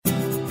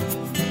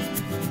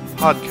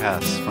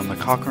Podcasts from the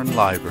Cochrane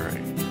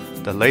Library,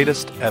 the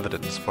latest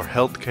evidence for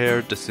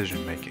healthcare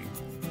decision-making.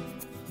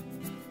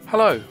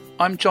 Hello,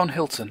 I'm John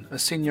Hilton, a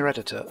senior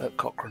editor at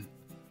Cochrane.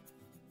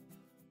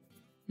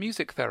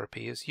 Music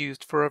therapy is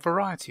used for a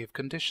variety of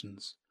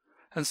conditions,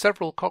 and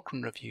several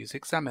Cochrane reviews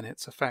examine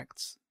its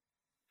effects.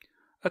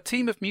 A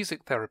team of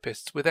music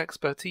therapists with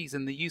expertise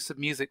in the use of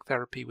music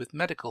therapy with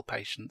medical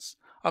patients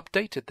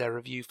updated their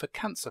review for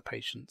cancer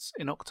patients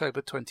in October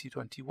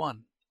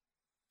 2021.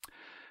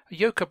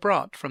 Yoka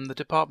Brat from the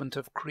Department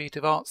of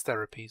Creative Arts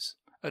Therapies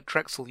at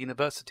Drexel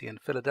University in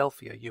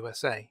Philadelphia,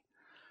 USA,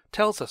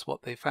 tells us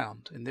what they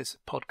found in this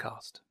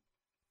podcast.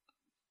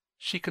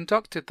 She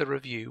conducted the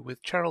review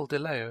with Cheryl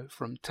DeLeo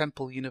from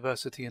Temple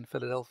University in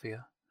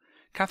Philadelphia,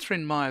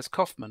 Catherine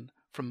Myers-Kaufman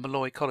from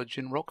Molloy College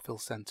in Rockville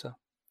Center,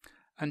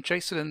 and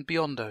Jacelyn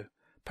Biondo,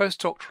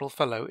 postdoctoral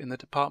fellow in the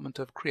Department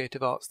of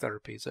Creative Arts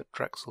Therapies at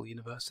Drexel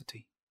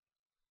University.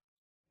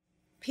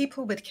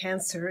 People with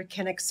cancer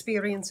can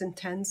experience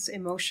intense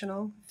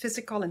emotional,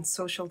 physical, and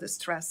social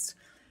distress.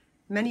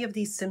 Many of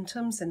these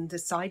symptoms and the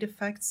side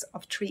effects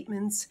of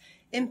treatments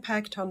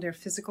impact on their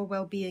physical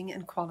well-being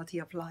and quality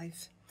of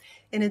life.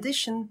 In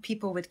addition,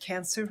 people with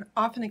cancer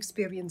often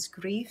experience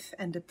grief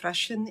and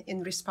depression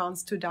in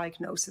response to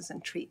diagnosis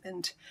and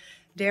treatment.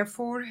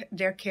 Therefore,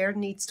 their care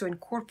needs to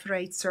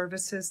incorporate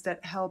services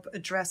that help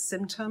address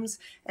symptoms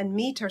and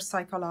meet their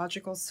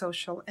psychological,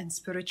 social, and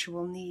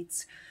spiritual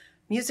needs.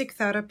 Music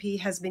therapy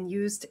has been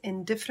used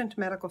in different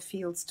medical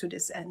fields to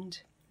this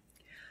end.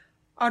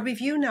 Our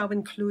review now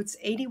includes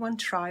 81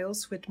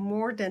 trials with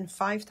more than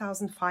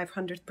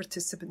 5,500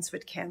 participants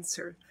with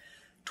cancer.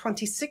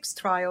 26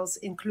 trials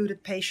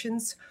included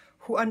patients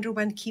who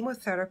underwent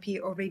chemotherapy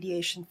or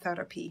radiation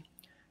therapy.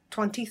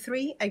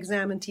 23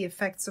 examined the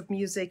effects of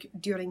music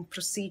during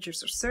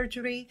procedures or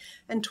surgery,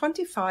 and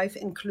 25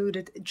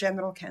 included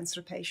general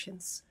cancer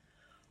patients.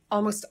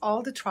 Almost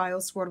all the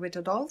trials were with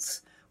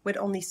adults, with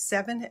only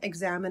 7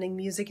 examining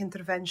music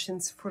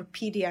interventions for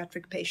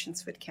pediatric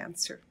patients with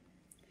cancer.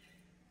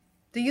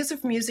 The use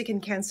of music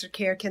in cancer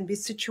care can be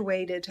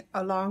situated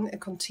along a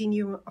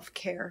continuum of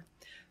care,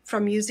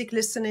 from music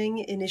listening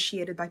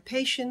initiated by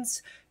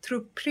patients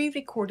through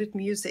pre-recorded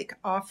music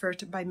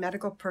offered by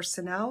medical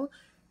personnel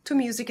to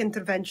music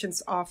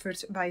interventions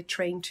offered by a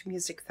trained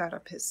music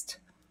therapist.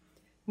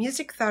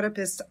 Music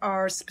therapists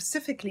are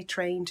specifically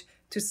trained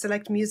to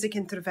select music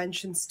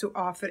interventions to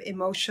offer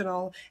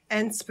emotional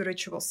and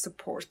spiritual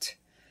support,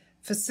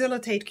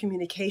 facilitate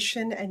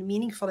communication and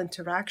meaningful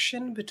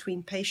interaction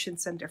between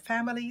patients and their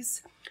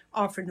families,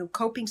 offer new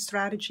coping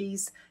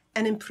strategies,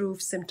 and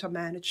improve symptom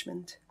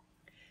management.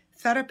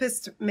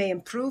 Therapists may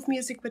improve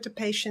music with the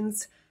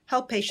patients,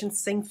 help patients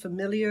sing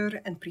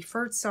familiar and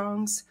preferred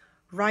songs,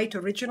 write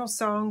original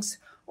songs,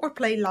 or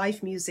play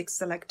live music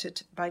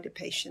selected by the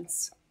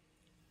patients.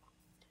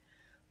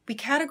 We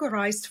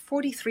categorized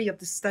 43 of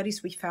the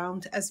studies we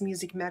found as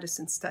music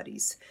medicine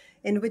studies,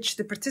 in which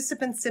the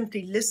participant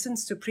simply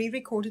listens to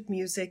pre-recorded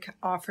music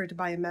offered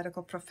by a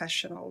medical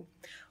professional,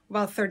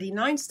 while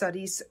 39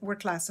 studies were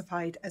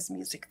classified as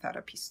music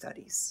therapy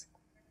studies.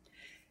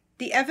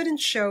 The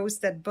evidence shows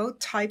that both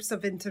types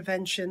of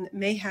intervention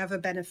may have a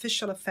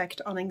beneficial effect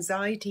on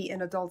anxiety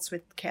in adults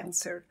with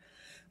cancer,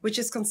 which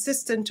is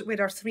consistent with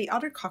our 3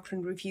 other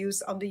Cochrane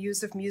reviews on the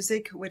use of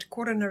music with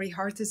coronary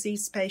heart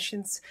disease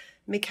patients,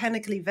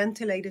 mechanically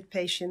ventilated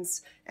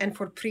patients, and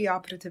for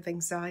preoperative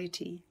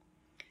anxiety.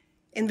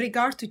 In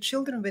regard to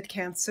children with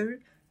cancer,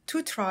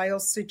 2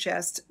 trials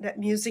suggest that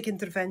music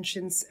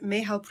interventions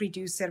may help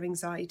reduce their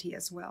anxiety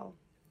as well.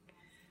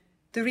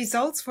 The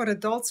results for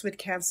adults with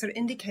cancer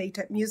indicate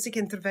that music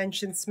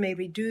interventions may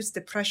reduce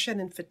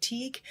depression and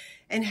fatigue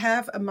and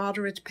have a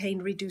moderate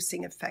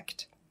pain-reducing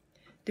effect.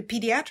 The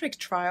pediatric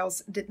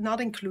trials did not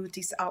include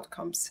these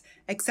outcomes,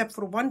 except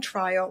for 1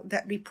 trial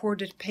that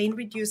reported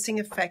pain-reducing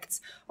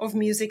effects of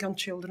music on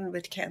children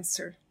with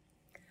cancer.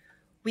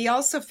 We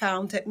also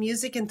found that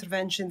music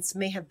interventions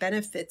may have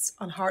benefits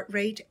on heart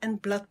rate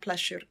and blood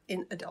pressure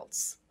in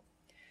adults.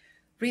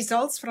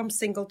 Results from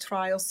single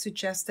trials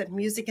suggest that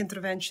music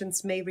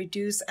interventions may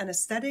reduce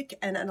anesthetic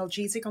and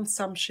analgesic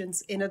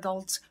consumptions in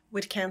adults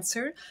with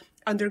cancer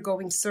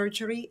undergoing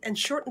surgery and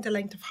shorten the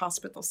length of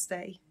hospital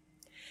stay.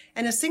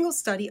 And a single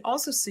study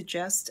also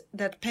suggests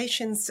that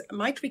patients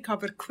might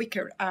recover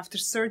quicker after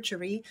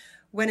surgery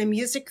when a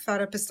music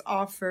therapist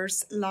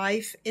offers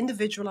live,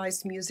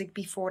 individualized music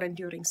before and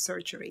during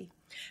surgery.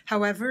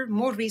 However,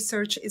 more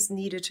research is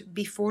needed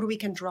before we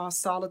can draw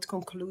solid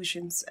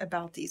conclusions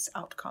about these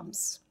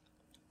outcomes.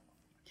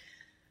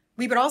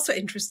 We were also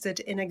interested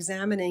in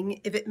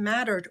examining if it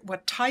mattered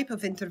what type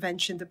of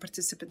intervention the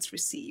participants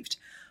received.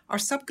 Our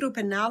subgroup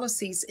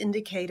analyses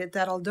indicated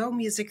that although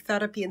music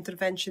therapy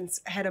interventions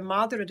had a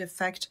moderate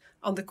effect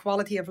on the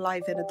quality of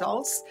life in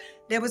adults,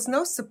 there was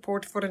no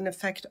support for an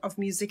effect of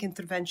music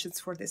interventions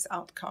for this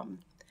outcome.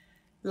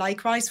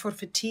 Likewise, for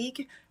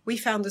fatigue, we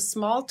found a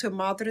small to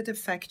moderate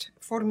effect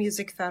for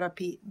music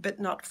therapy, but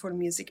not for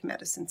music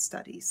medicine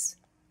studies.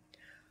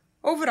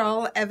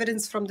 Overall,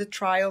 evidence from the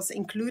trials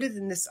included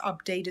in this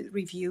updated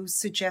review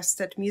suggests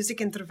that music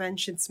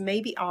interventions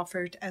may be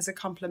offered as a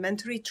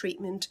complementary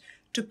treatment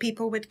to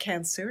people with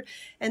cancer,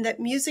 and that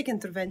music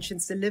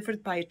interventions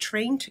delivered by a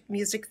trained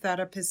music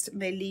therapist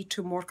may lead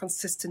to more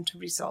consistent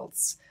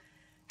results.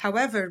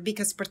 However,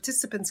 because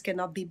participants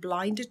cannot be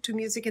blinded to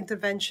music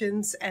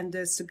interventions and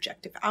the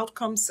subjective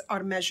outcomes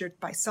are measured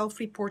by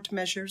self-report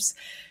measures,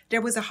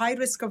 there was a high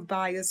risk of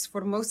bias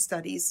for most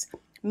studies,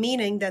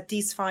 meaning that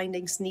these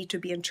findings need to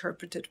be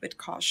interpreted with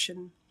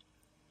caution.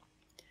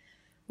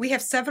 We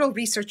have several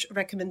research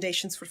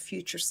recommendations for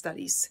future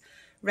studies.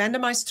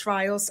 Randomized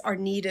trials are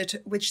needed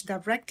which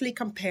directly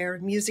compare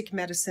music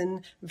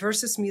medicine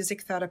versus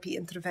music therapy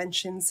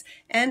interventions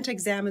and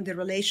examine the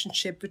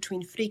relationship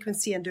between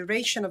frequency and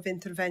duration of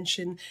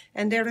intervention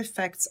and their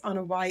effects on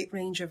a wide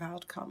range of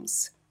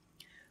outcomes.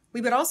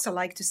 We would also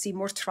like to see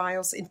more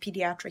trials in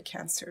pediatric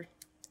cancer.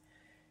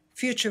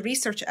 Future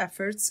research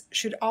efforts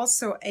should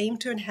also aim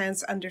to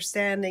enhance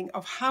understanding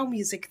of how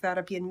music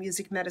therapy and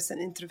music medicine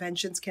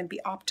interventions can be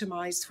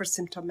optimized for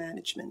symptom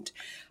management,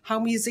 how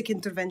music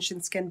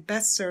interventions can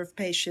best serve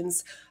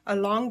patients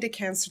along the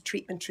cancer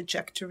treatment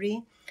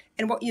trajectory,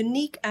 and what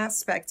unique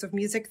aspects of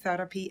music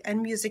therapy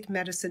and music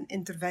medicine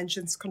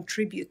interventions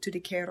contribute to the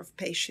care of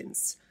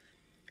patients.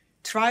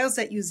 Trials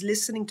that use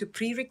listening to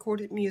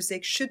pre-recorded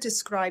music should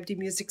describe the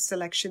music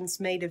selections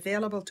made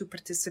available to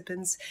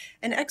participants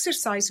and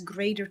exercise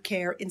greater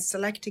care in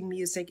selecting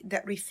music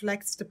that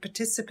reflects the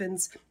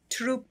participants'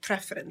 true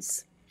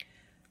preference.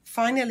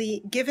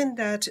 Finally, given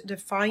that the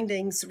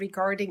findings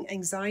regarding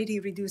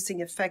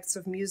anxiety-reducing effects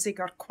of music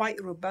are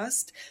quite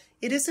robust,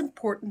 it is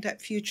important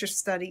that future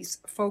studies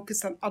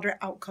focus on other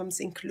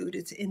outcomes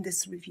included in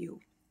this review.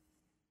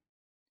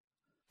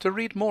 To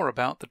read more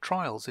about the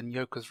trials in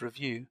Yoka's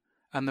review,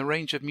 and the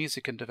range of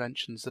music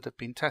interventions that have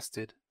been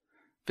tested,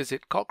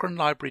 visit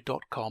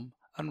cochranelibrary.com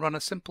and run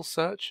a simple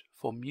search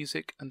for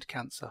music and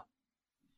cancer.